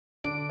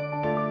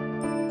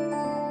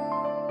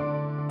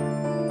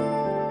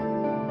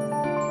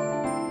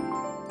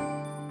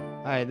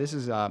Hi, this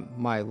is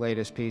my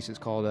latest piece. It's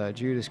called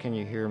Judas, Can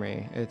You Hear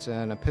Me? It's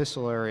an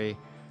epistolary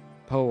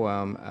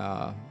poem,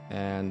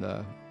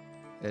 and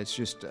it's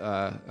just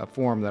a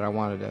form that I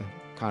wanted to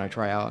kind of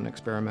try out and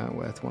experiment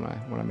with when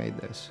I made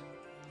this.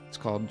 It's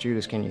called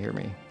Judas, Can You Hear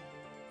Me?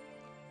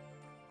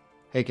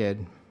 Hey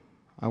kid,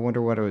 I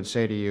wonder what I would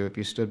say to you if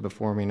you stood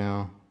before me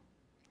now.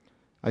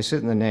 I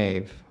sit in the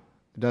nave.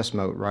 The dust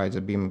mote rides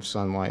a beam of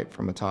sunlight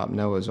from atop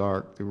Noah's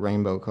Ark through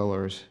rainbow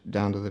colors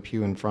down to the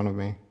pew in front of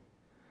me.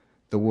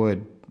 The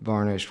wood,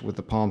 varnished with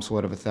the palm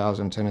sweat of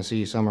 1,000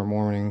 Tennessee summer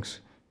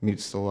mornings,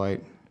 mutes the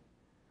light.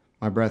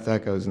 My breath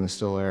echoes in the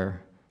still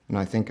air, and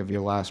I think of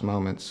your last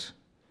moments.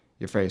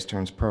 Your face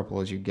turns purple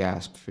as you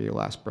gasp for your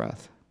last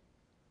breath.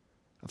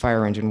 A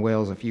fire engine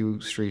wails a few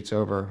streets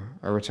over.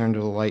 I return to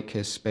the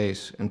light-kissed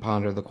space and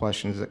ponder the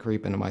questions that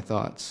creep into my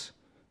thoughts,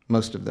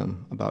 most of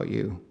them about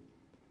you.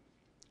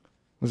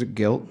 Was it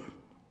guilt,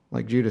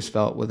 like Judas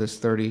felt with his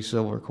 30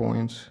 silver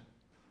coins?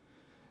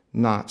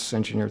 Knots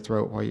cinching your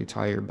throat while you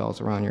tie your belt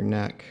around your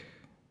neck?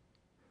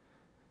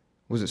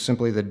 Was it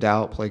simply the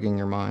doubt plaguing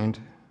your mind?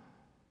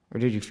 Or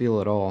did you feel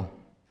it all?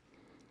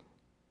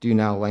 Do you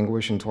now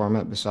languish in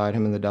torment beside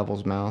him in the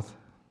devil's mouth?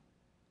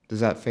 Does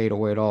that fade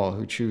away at all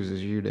who choose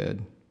as you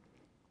did?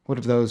 What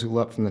of those who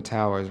leapt from the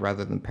towers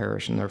rather than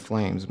perish in their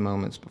flames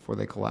moments before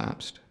they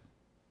collapsed?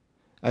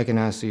 I can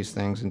ask these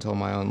things until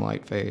my own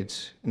light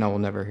fades, and I will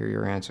never hear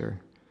your answer,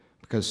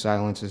 because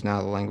silence is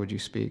now the language you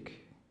speak.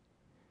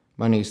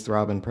 My knees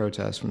throb in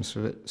protest from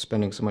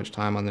spending so much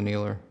time on the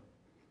kneeler.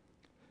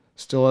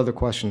 Still other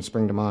questions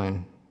spring to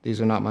mind. These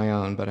are not my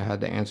own, but I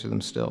had to answer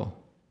them still.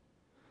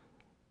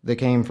 They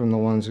came from the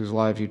ones whose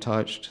lives you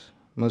touched,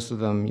 most of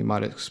them you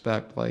might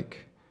expect,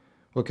 like,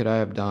 what could I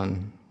have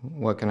done?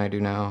 What can I do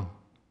now?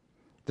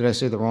 Did I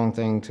say the wrong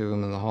thing to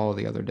him in the hall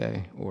the other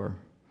day? Or,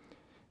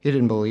 he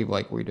didn't believe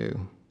like we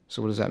do,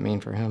 so what does that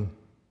mean for him?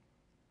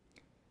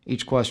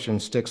 Each question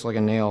sticks like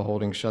a nail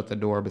holding shut the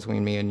door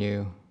between me and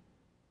you.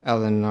 Out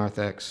of the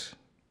narthex,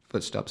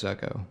 footsteps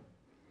echo.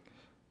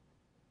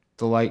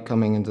 The light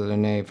coming into the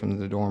nave from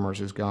the dormers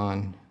is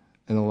gone,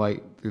 and the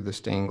light through the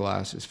stained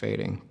glass is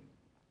fading.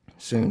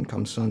 Soon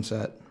comes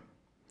sunset.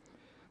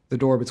 The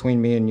door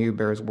between me and you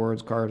bears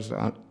words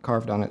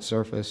carved on its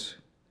surface.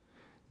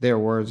 They are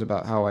words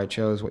about how I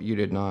chose what you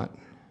did not.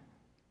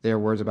 They are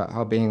words about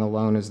how being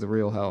alone is the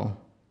real hell.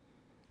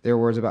 They are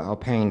words about how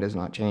pain does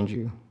not change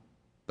you,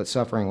 but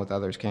suffering with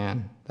others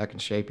can. That can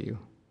shape you.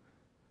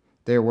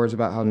 They are words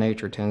about how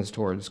nature tends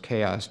towards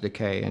chaos,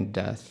 decay, and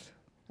death,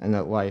 and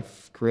that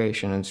life,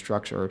 creation, and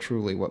structure are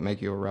truly what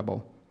make you a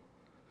rebel.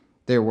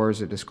 They are words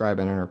that describe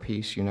an inner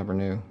peace you never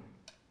knew.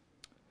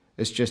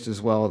 It's just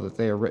as well that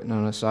they are written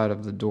on a side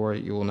of the door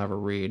that you will never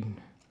read.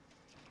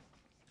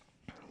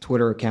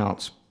 Twitter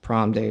accounts,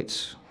 prom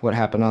dates, what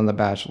happened on The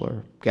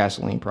Bachelor,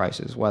 gasoline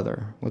prices,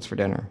 weather, what's for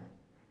dinner.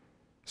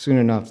 Soon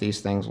enough,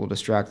 these things will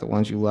distract the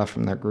ones you left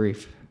from their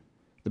grief.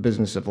 The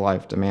business of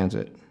life demands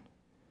it.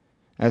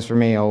 As for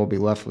me, I will be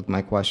left with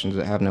my questions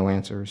that have no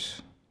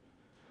answers.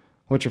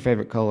 What's your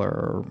favorite color,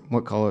 or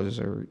what colors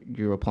are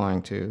you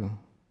applying to?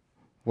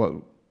 What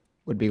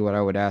would be what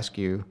I would ask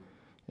you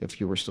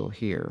if you were still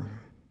here?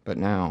 But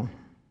now,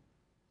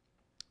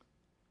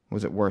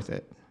 was it worth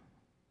it?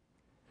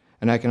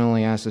 And I can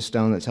only ask the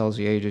stone that tells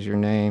the ages your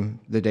name,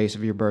 the dates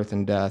of your birth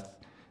and death,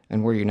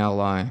 and where you now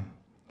lie.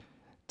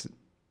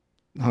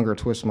 Hunger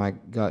twists my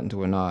gut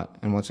into a knot,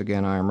 and once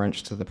again I am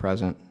wrenched to the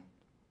present.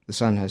 The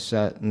sun has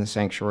set, and the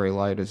sanctuary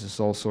light is the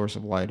sole source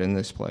of light in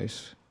this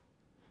place.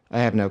 I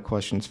have no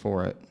questions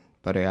for it,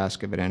 but I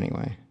ask of it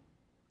anyway.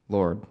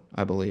 Lord,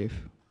 I believe.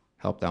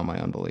 Help thou my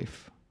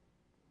unbelief.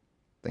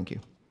 Thank you.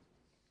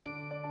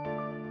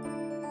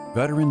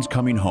 Veterans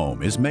Coming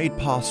Home is made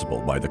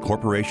possible by the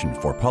Corporation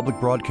for Public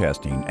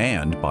Broadcasting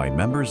and by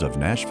members of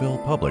Nashville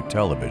Public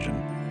Television.